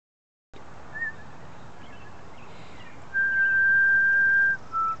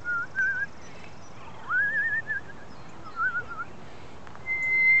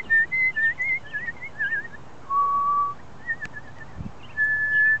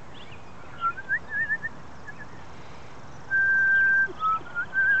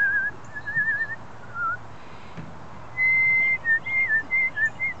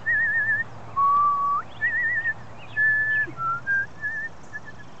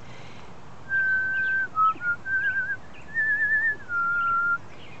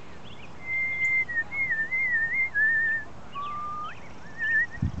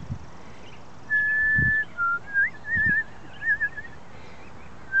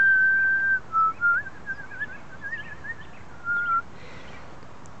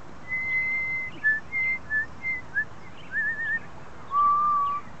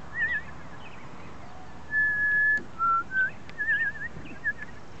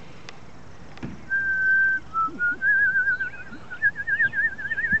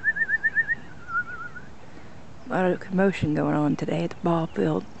A lot of commotion going on today at the ball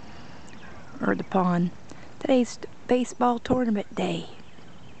field, or the pond. Today's baseball tournament day.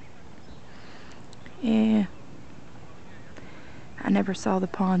 Yeah, I never saw the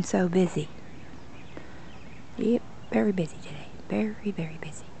pond so busy. Yep, very busy today. Very, very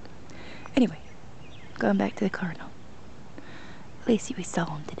busy. Anyway, going back to the Cardinal. At least we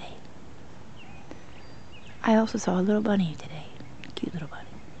saw him today. I also saw a little bunny today. Cute little bunny.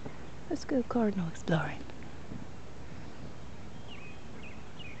 Let's go Cardinal exploring.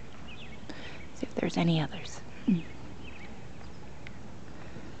 See if there's any others.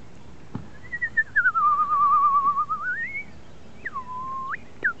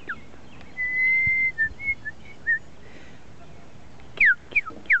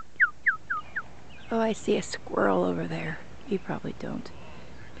 Oh, I see a squirrel over there. You probably don't.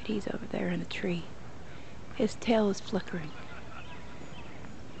 But he's over there in the tree. His tail is flickering.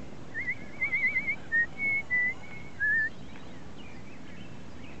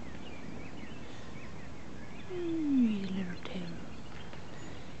 His little tail.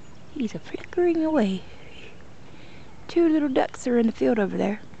 He's a flickering away. Two little ducks are in the field over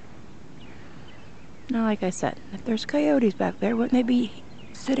there. Now, like I said, if there's coyotes back there, wouldn't they be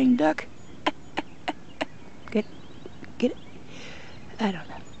sitting duck? Get it? I don't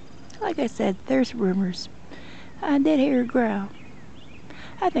know. Like I said, there's rumors. I did hear a growl.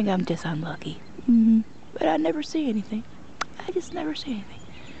 I think I'm just unlucky. But I never see anything. I just never see anything.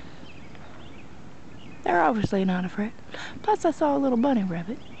 They're obviously not afraid. Plus, I saw a little bunny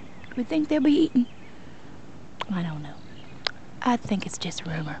rabbit. We think they'll be eaten. I don't know. I think it's just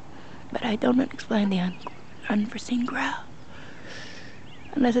rumor. But I don't explain the unforeseen growl.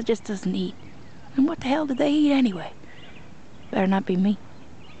 Unless it just doesn't eat. And what the hell did they eat anyway? Better not be me.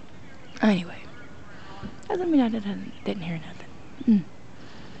 Anyway. Doesn't mean I didn't hear nothing.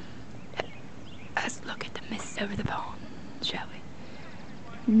 Let's look at the mist over the pond, shall we?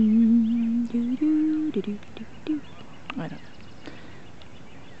 I don't know.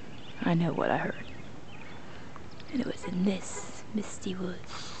 I know what I heard. And it was in this misty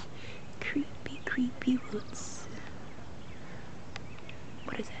woods. Creepy, creepy woods.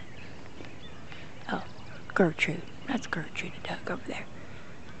 What is that? Oh, Gertrude. That's Gertrude, the duck over there.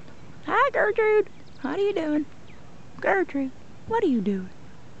 Hi, Gertrude. How are you doing? Gertrude, what are you doing?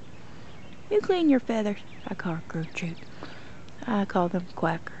 You clean your feathers. I call her Gertrude. I call them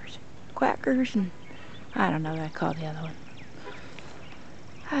quackers. Quackers, and I don't know what I call the other one.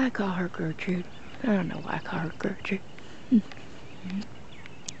 I call her Gertrude. I don't know why I call her Gertrude.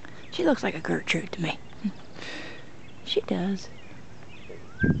 She looks like a Gertrude to me. She does.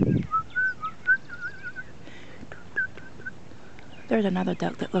 There's another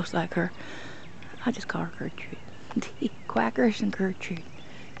duck that looks like her. I just call her Gertrude. Quackers and Gertrude.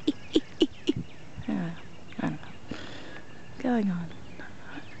 I don't know. Going on.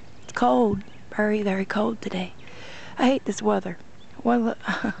 It's cold. Very, very cold today. I hate this weather. Well,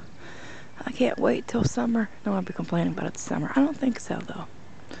 I can't wait till summer. No, I'll be complaining about it this summer. I don't think so, though.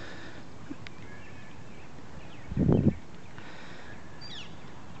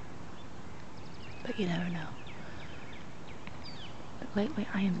 But you never know. But lately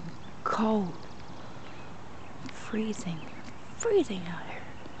I am cold. Freezing. Freezing out here.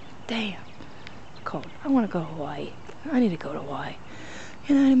 Damn. Cold. I want to go to Hawaii. I need to go to Hawaii.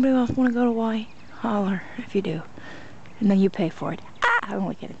 You know, anybody else want to go to Hawaii? Holler if you do. And then you pay for it. I'm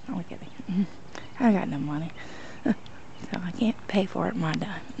only kidding. I'm only kidding. I got no money. So I can't pay for it my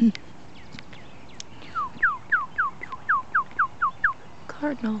dime.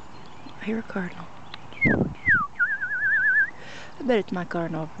 Cardinal. I hear a cardinal. I bet it's my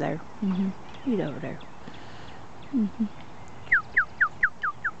cardinal over there. He's over there.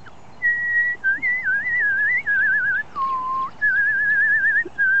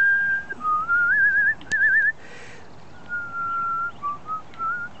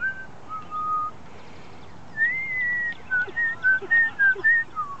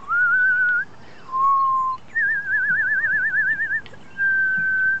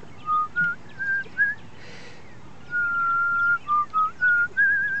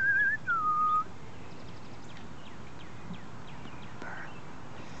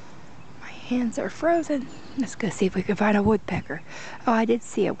 Hands are frozen. Let's go see if we can find a woodpecker. Oh, I did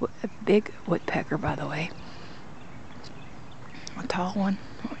see a big woodpecker, by the way. A tall one.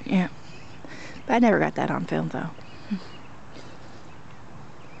 Yeah. But I never got that on film, though.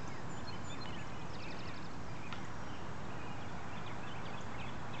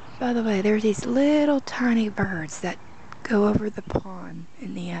 By the way, there's these little tiny birds that go over the pond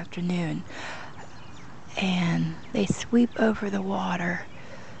in the afternoon. And they sweep over the water.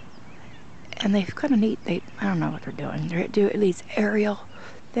 And they're kind of neat. I don't know what they're doing. They do these aerial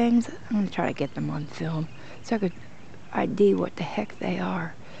things. I'm going to try to get them on film so I could ID what the heck they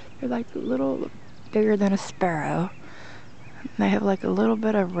are. They're like a little bigger than a sparrow. They have like a little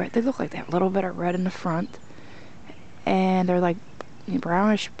bit of red. They look like they have a little bit of red in the front. And they're like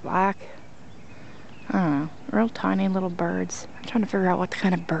brownish black. I don't know. Real tiny little birds. I'm trying to figure out what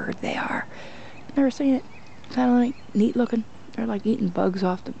kind of bird they are. Never seen it. Kind of like neat looking. They're like eating bugs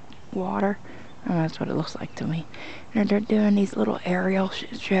off the water. I don't know, that's what it looks like to me. And they're doing these little aerial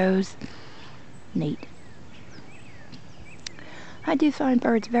shows. Neat. I do find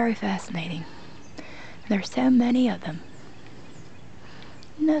birds very fascinating. There's so many of them.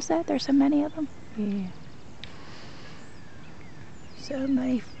 You notice that? There's so many of them? Yeah. So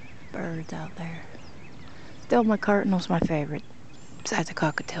many birds out there. Still, my cardinal's my favorite, besides the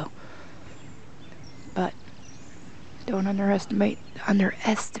cockatiel. But don't underestimate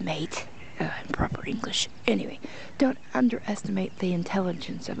proper English. Anyway, don't underestimate the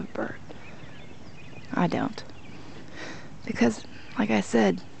intelligence of a bird. I don't. Because, like I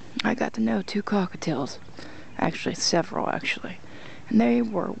said, I got to know 2 cockatiels. Actually, several, actually. And they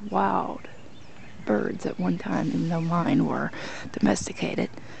were wild birds at one time, even though mine were domesticated.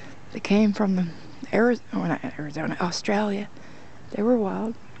 They came from Australia. They were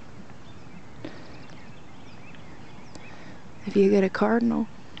wild. If you get a cardinal,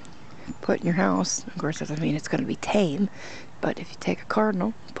 put in your house, of course, doesn't mean it's going to be tame, but if you take a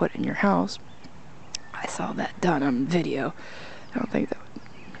cardinal, put it in your house, I saw that done on video. I don't think that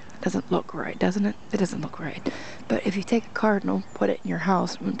doesn't look right, doesn't it? It doesn't look right. But if you take a cardinal, put it in your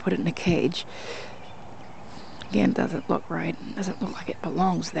house, and put it in a cage, again, it doesn't look right. It doesn't look like it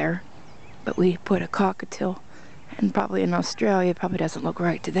belongs there. But we put a cockatiel, and probably in Australia, it probably doesn't look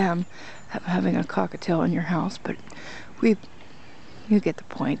right to them, having a cockatiel in your house, but you get the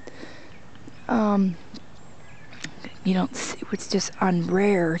point. You don't see, it's just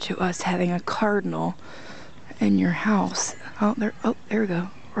unrare to us having a cardinal in your house. Oh, there we go.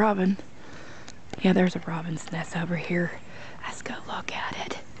 Robin. Yeah, there's a robin's nest over here. Let's go look at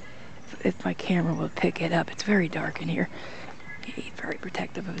it. If my camera will pick it up. It's very dark in here. He's very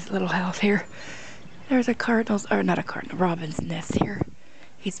protective of his little house here. There's a robin's nest here.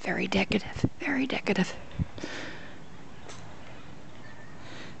 He's very decorative. Very decorative.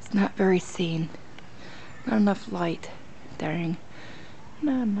 It's not very seen. Not enough light. Dang.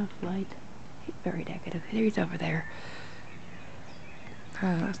 Not enough light. He's very decorative. He's over there.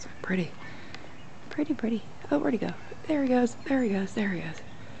 Oh, that's pretty. Pretty, pretty. Oh, where'd he go? There he goes. There he goes. There he goes.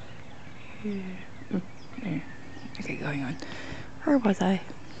 Yeah. Okay, going on. Where was I?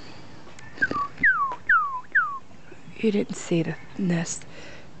 You didn't see the nest.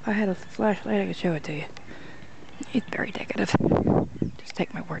 If I had a flashlight, I could show it to you. He's very decorative. Just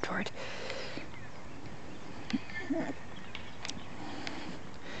take my word for it.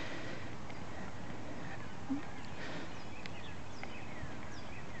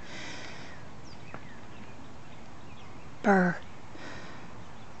 Burr.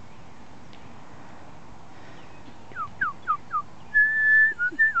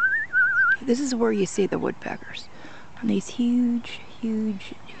 This is where you see the woodpeckers. On these huge,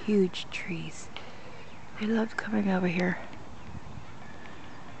 huge, huge trees. They love coming over here.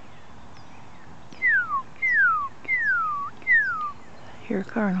 Hear a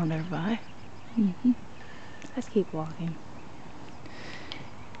cardinal nearby. Let's keep walking.